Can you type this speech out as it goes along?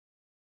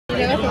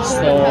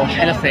So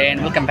hello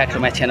friend, welcome back to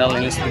my channel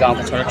English with Gaon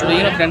Kachora.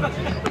 Today friend,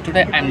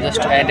 today I'm just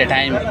at the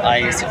time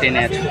I sit in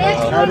at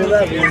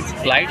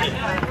flight,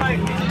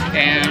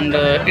 and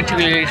it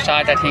will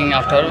start I think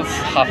after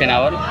half an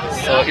hour.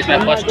 So it's my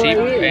first trip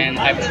and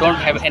I don't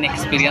have any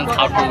experience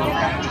how to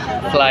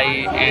fly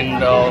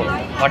and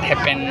what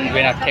happened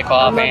when I take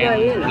off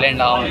and land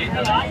down.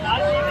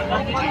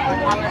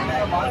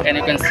 And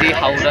you can see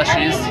how rush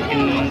is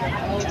in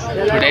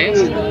today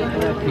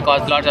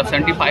because lots of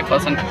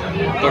 75%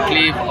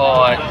 totally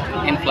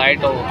in flight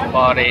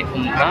for a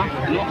Umrah.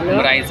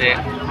 Umrah is a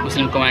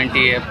Muslim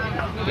community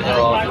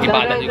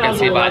ibadat, you can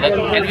say ibadat,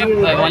 and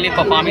we only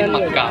perform in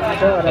Makkah.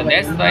 So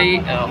that's why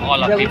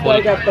all of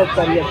people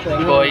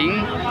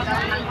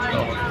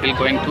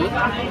going to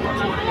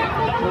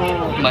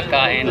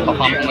Makkah and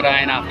perform Umrah,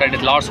 and after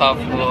that lots of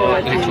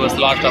rituals,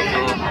 lots of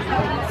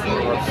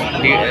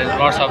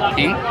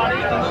things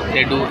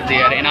they do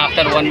there. And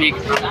after 1 week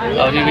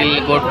we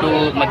will go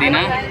to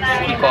Medina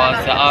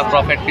because our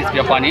Prophet, peace be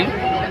upon him,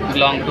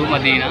 belong to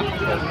Medina,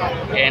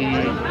 and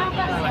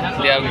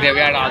they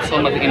were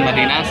also in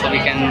Medina, so we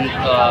can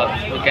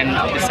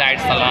recite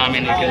salam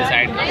and we can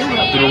recite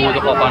durood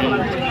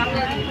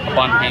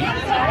upon him.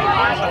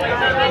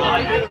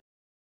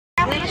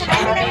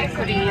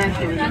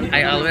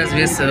 I always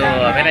wish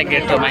when I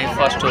get my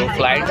first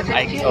flight,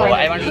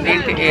 I want to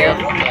get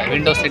a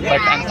window seat,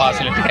 but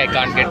unfortunately I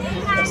can't get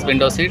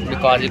window seat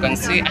because you can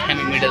see I am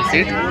in middle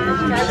seat.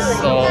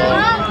 So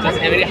it's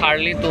very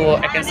hardly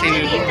I can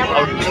see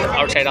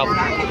outside of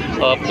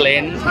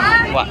plane.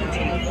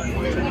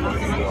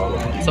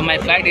 So my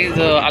flight is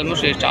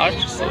almost restart.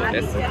 So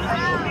yes.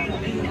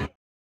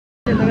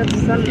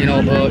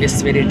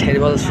 It's very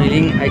terrible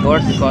feeling I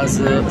got because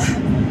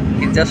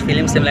it just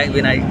feels same like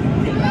when I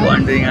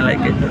wandering like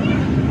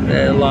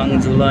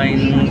along Jula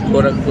in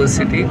Gorakhpur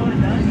city.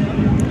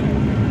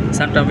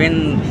 Sometimes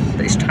when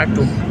they start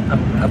to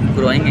up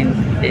growing in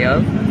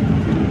air,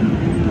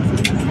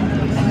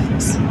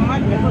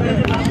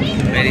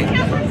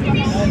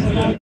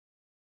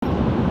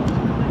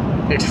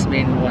 it's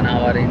been 1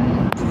 hour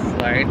in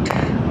flight,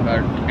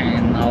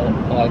 and now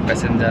all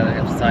passengers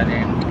are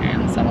silent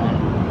and someone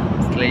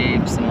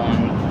sleeps,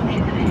 someone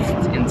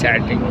in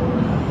chatting.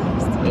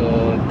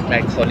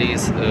 Like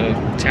police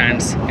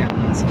chants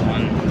and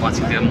someone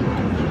watching them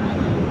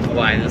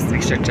while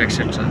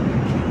etc.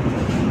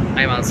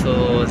 I'm also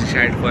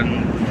recite one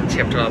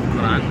chapter of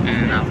Quran,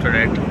 and after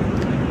that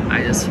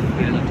I just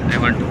feel I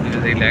want to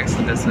feel relaxed.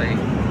 So that's why,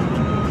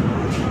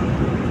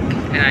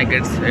 and I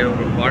get a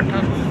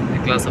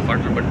glass of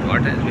water, but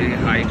water is very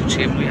high,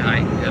 cheaply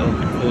high,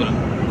 cool.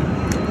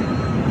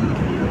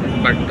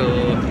 But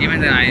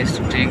even then I used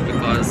to drink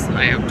because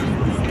I have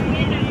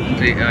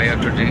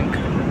to drink.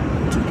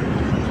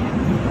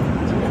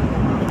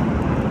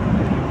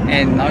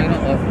 And now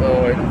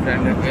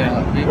friend, we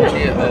only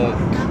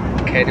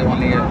carry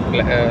only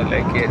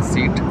like a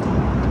seat,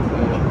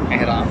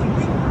 ihram,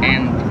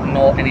 and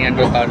no any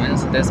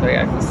undergarments. That's why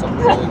I feel so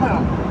cool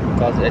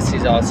because AC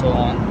is also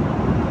on.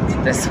 So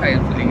that's why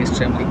I'm feeling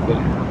extremely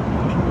cool.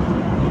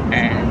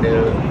 And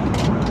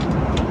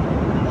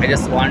I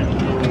just want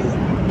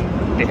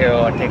to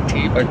take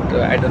tea, but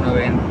I don't know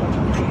when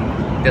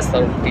they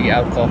serve tea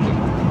or coffee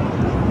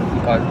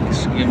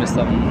because it gives me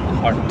some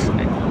hot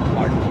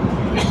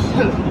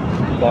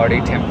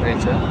body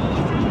temperature.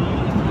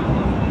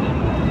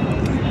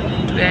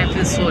 Today I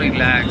feel so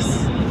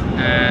relaxed,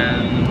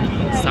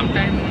 and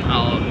sometimes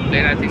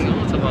later I think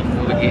also about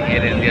moving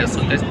here and there,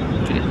 so that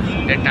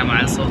time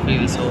I also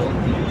feel so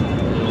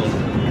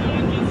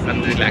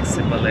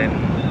unrelaxable and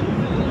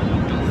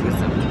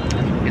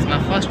it's my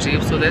first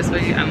trip, so that's why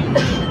I'm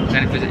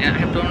kind of I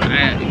have don't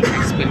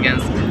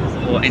experience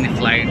or any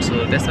flight,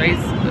 so that's why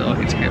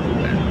it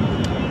happened.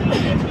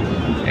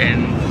 And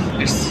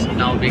it's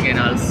now begin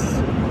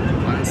as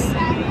once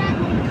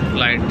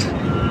flight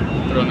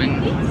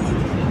roaming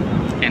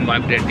and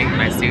vibrating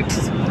my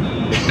seats.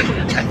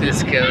 I feel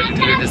scared, a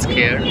little bit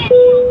scared.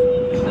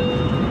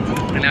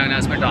 And now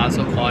announcement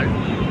also called.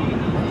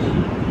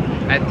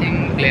 I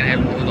think plane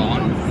have moved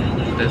on.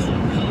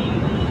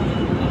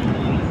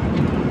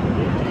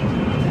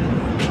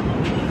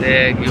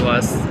 They give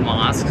us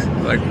masks,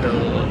 but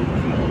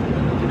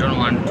we don't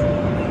want to.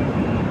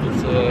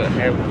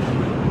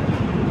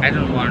 I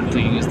don't want to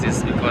use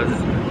this because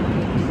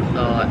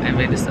I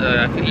feel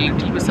a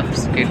little bit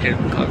sophisticated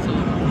because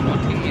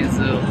nothing is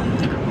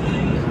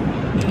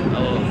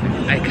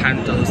I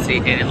can't see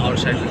any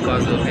outside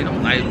because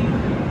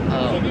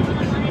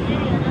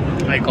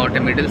I got a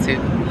middle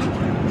seat,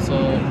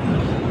 so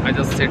I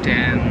just sit,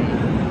 and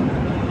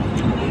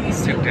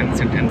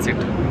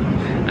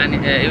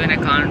even I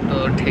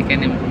can't take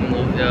any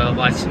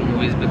watch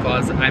movies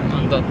because I'm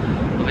on the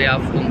way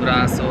of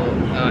Umrah, so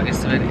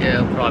it's very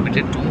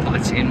prohibited to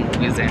watch in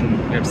movies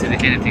and web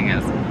series, anything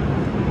else.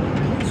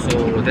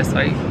 So that's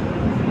why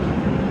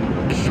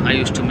I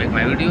used to make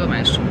my video.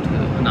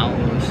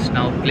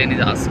 Now plane is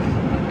asked.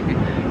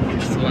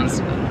 So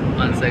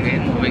once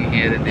again moving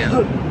here and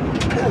there.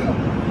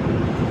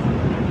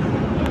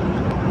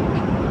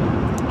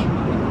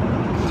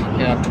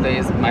 today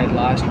is my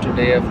last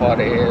day for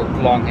a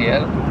vlog here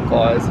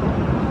because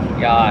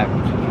yeah,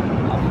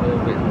 after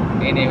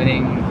in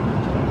evening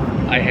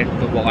I head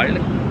to World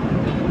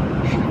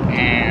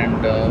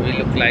and we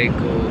look like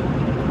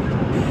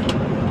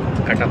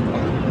cut up.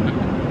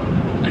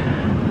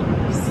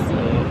 So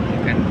you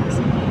can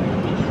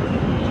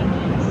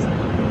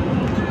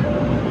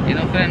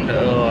friend,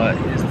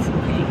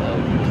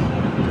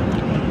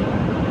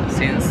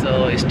 since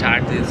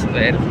start this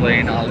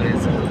airplane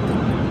always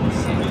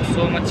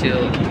so much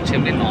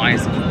chimney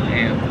noise,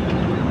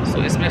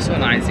 so it's so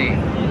noisy,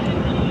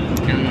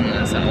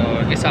 and so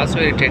it's also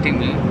irritating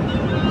me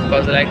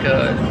because like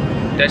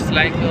that's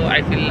like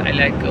I feel I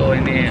like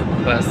in a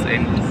bus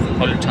in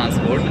public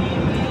transport.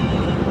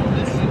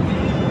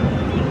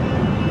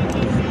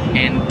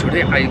 And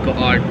today I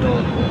got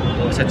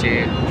such a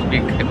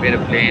big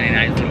airplane, and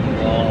I think,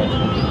 wow,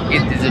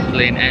 it is a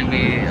plane. And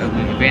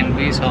when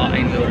we saw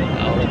in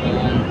our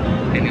home,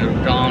 in your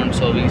town,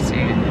 so we see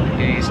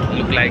it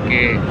look like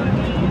a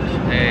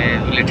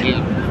little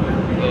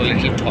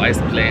toys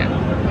plane.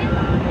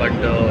 But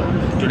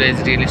today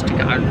is realistic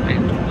art,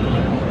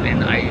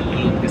 and I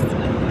look this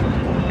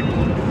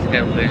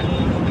airplane.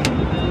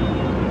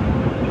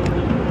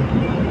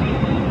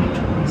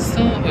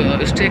 So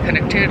stay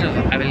connected.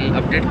 I will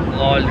update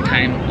all the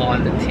time all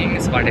the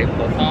things what I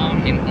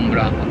perform in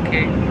Umrah.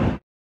 Okay.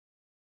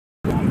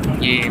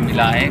 ये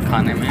मिला है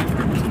खाने में,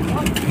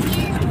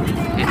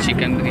 ये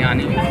chicken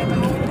biryani,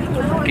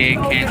 cake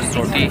है,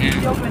 रोटी है,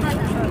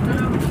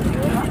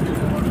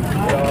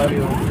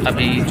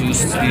 अभी juice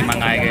भी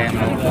मंगाए गए हम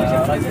लोग,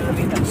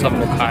 सब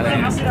लोग खा रहे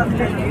हैं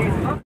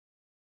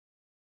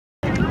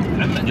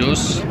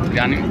जूस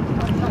बिरयानी।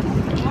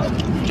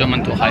 जो मन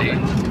तो खाइए,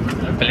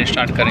 पहले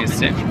स्टार्ट करें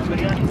इससे।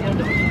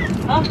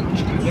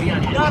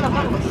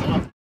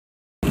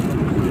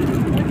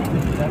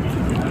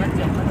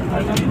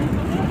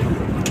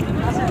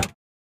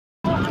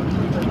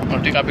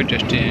 रोटी काफ़ी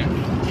टेस्टी है,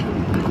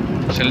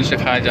 जल्दी से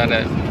खाया जा रहा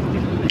है।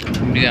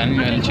 बिरयानी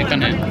वाली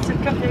चिकन है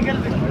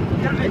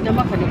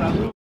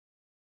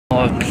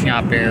और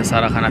यहाँ पे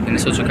सारा खाना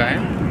फिनिश हो चुका है।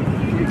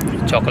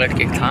 चॉकलेट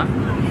केक था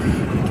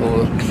तो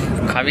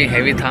काफ़ी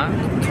हैवी था,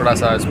 थोड़ा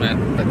सा इसमें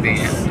रख दिए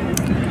हैं।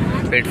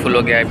 पेट फुल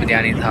हो गया है।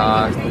 बिरयानी था,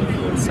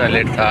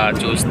 सैलेड था,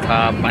 जूस था,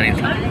 पानी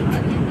था,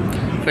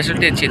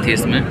 फैसिलिटी अच्छी थी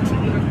इसमें।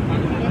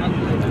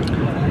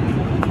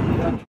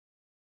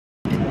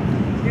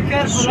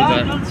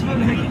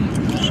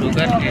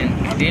 शुगर एंड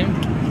क्रीम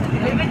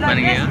बन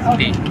गया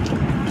टी।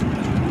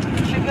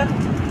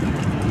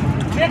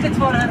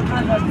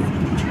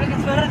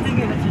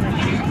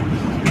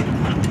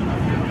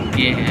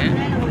 ये है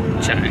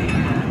चाय,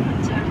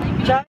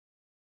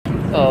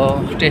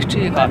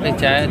 टेस्टी काफ़ी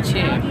चाय अच्छी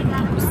है,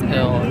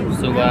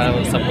 शुगर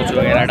और सब कुछ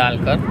वगैरह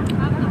डालकर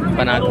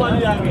बना दो।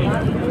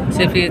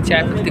 सिर्फ ये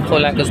चाय पत्ती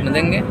खोला के उसमें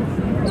देंगे,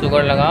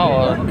 शुगर लगाओ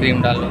और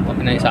क्रीम डालो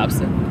अपने हिसाब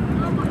से,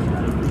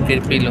 फिर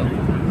पी लो।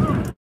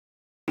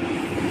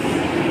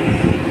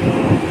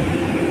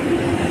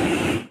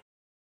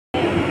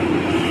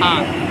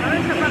 हाँ,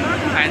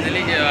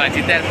 फाइनली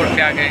जिद्दा एयरपोर्ट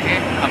पे आ गए हैं।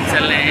 हम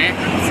चल रहे हैं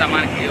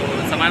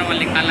सामान वाला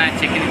निकालना है,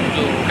 चेकिंग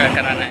जो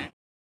कराना है।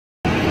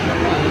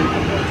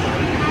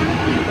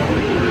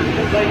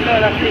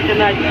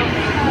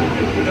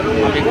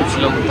 अभी कुछ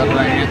लोग उतर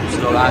रहे हैं, कुछ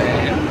लोग आ गए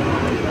हैं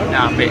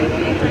यहाँ पे।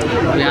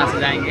 तो यहाँ से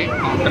जाएंगे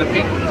काउंटर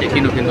पे,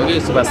 चेकिंग उकिन होगी,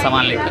 उसके बाद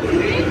सामान लेकर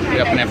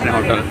फिर अपने अपने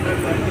होटल।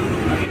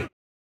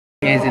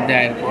 ये जिद्दा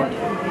एयरपोर्ट,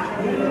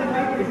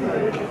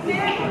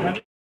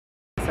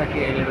 जैसा कि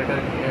एलिवेटर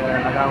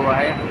लगा हुआ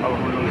है और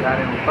हम लोग जा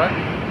रहे हैं ऊपर।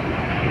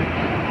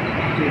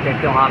 देखते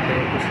हैं वहाँ पे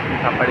कुछ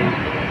लिखा पड़ी,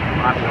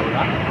 वहाँ पे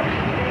होगा।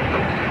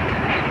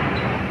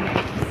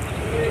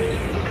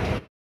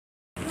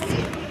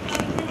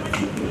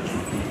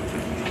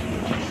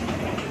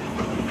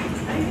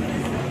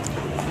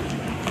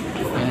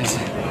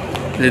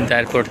 जिद्दा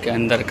एयरपोर्ट के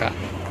अंदर का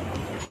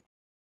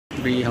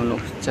भी हम लोग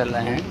चल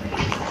रहे हैं।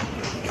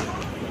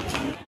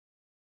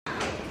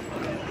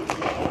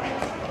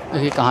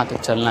 देखिए कहाँ तक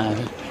चलना है।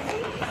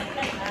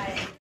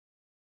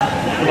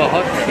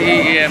 बहुत ही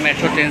ये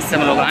मेट्रो ट्रेन से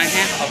हम लोग आए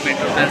हैं और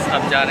मेट्रो ट्रेन से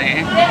अब जा रहे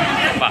हैं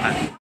बाहर।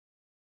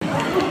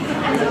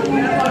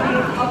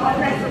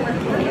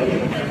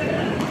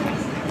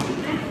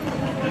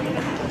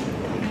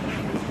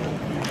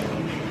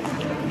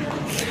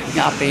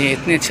 यहाँ पे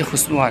इतनी अच्छी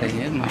खुशबू आ रही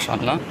है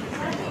माशाल्लाह।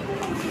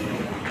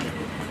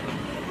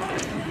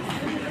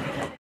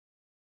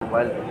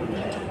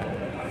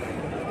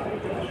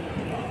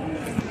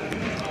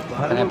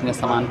 अपने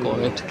सामान को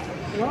वेट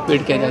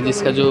किया जाए,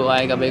 जिसका जो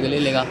आएगा बैग ले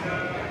लेगा।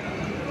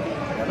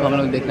 तो हम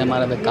लोग देख रहे हैं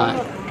हमारा बैग कहाँ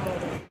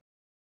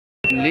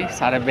है।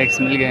 सारे बैग्स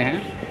मिल गए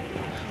हैं,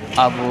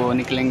 अब वो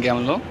निकलेंगे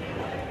हम लोग।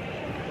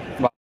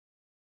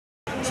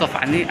 So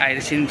finally I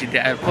reached in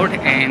Jiddah airport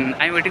and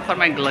I'm waiting for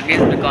my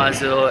luggage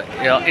because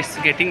it's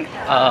getting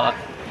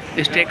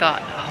it take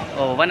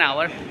 1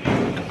 hour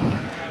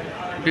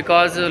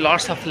because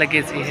lots of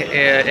luggage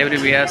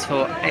everywhere, so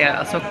I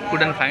also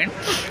couldn't find,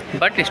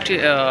 but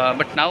still,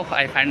 now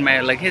I find my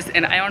luggage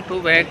and I want to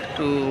back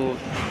to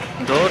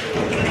door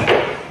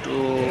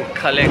to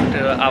collect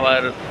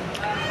our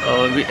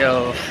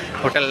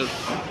hotel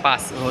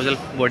pass, hotel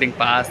boarding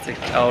pass,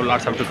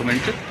 lots of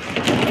documents,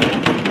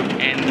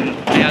 and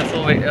I also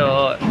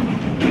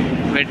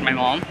wait my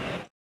mom.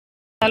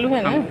 चालू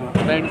है ना?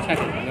 Wait, check.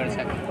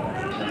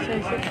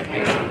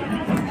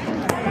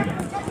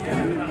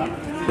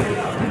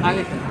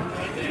 आगे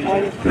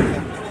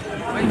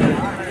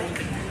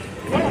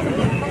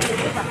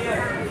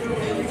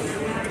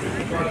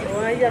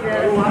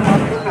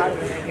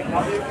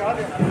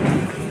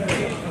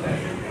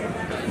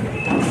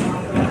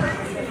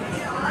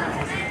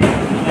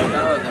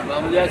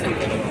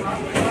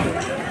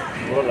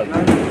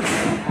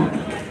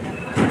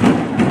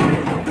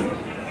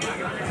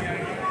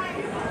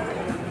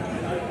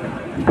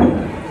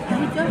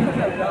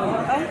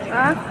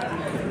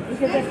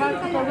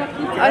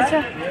अच्छा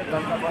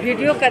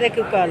video करे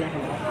के call है।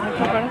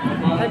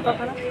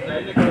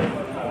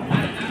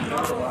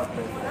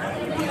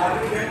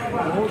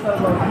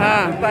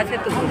 हाँ पाछे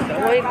तो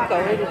वही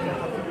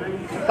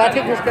पाछे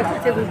घुस कर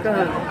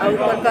हाँ और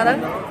ऊपर कर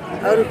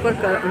और ऊपर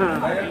कर हाँ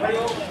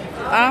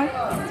आओ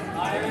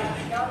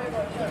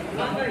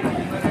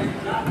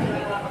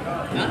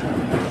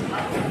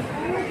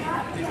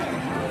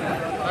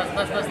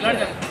बस लड़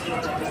जाए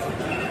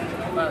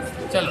बस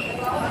चलो।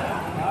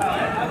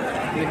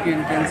 देखिए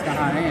एंट्रेंस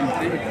कहाँ है,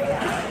 एंट्री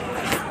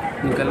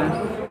निकलें।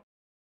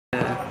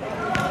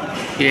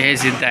 ये है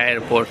जिद्दा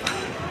एयरपोर्ट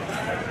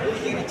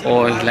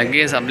और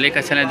लगेज अब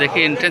लेकर चलें।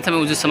 देखिए एंट्रेंस हमें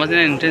मुझे समझ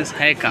नहीं एंट्रेंस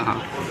है कहाँ।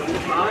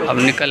 अब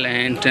निकल रहे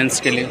हैं एंट्रेंस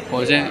के लिए,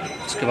 पहुँचें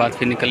उसके बाद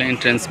फिर निकलें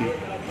एंट्रेंस में।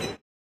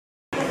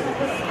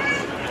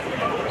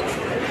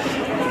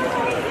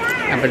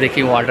 यहाँ पे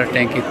देखिए वाटर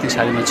टैंक, इतनी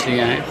सारी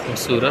मछलियाँ हैं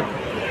खूबसूरत।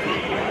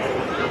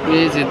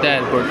 ये जिद्दा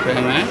एयरपोर्ट पे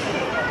हमें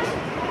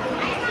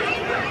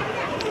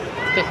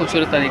तो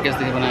खूबसूरत तरीके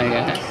से बनाया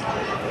गया है।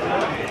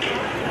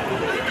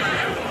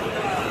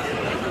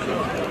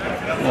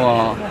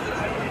 वाह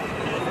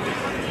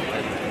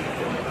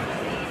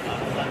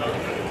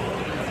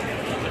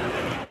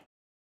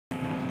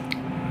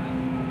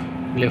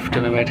लिफ्ट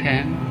में बैठे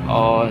हैं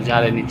और जा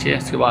रहे नीचे।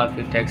 उसके बाद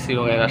फिर टैक्सी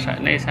वगैरह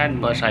शायद नहीं, शायद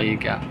बस आई है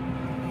क्या,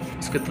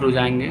 इसके थ्रू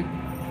जाएंगे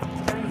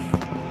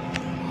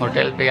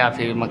होटल पे या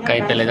फिर मक्का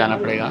ही पहले जाना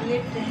पड़ेगा। हम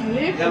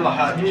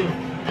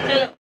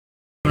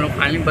लोग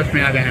फाइनली बस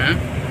में आ गए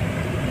हैं।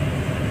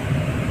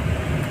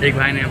 एक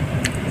भाई ने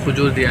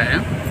खजूर दिया है,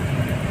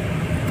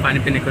 पानी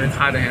पीने को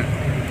खा रहे हैं।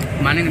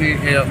 मानेंगे नहीं,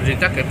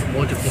 जिद्दा के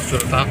बहुत ही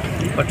खूबसूरत था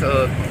बट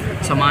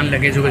सामान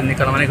लगेज वगैरह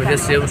निकलवाने की वजह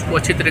से उसको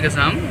अच्छी तरीके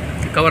से हम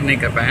कवर नहीं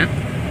कर पाए हैं।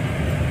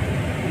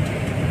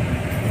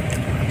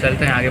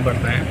 चलते हैं आगे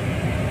बढ़ते हैं,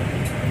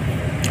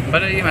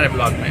 बने रहिए हमारे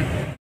ब्लॉग में।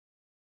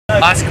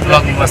 आज के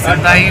ब्लॉग में बस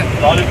इतना ही,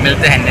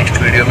 मिलते हैं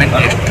नेक्स्ट वीडियो में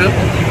नेक्स्ट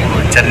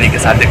जर्नी के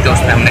साथ। देखते हैं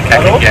उसमें हमने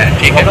क्या क्या किया है।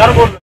 ठीक है।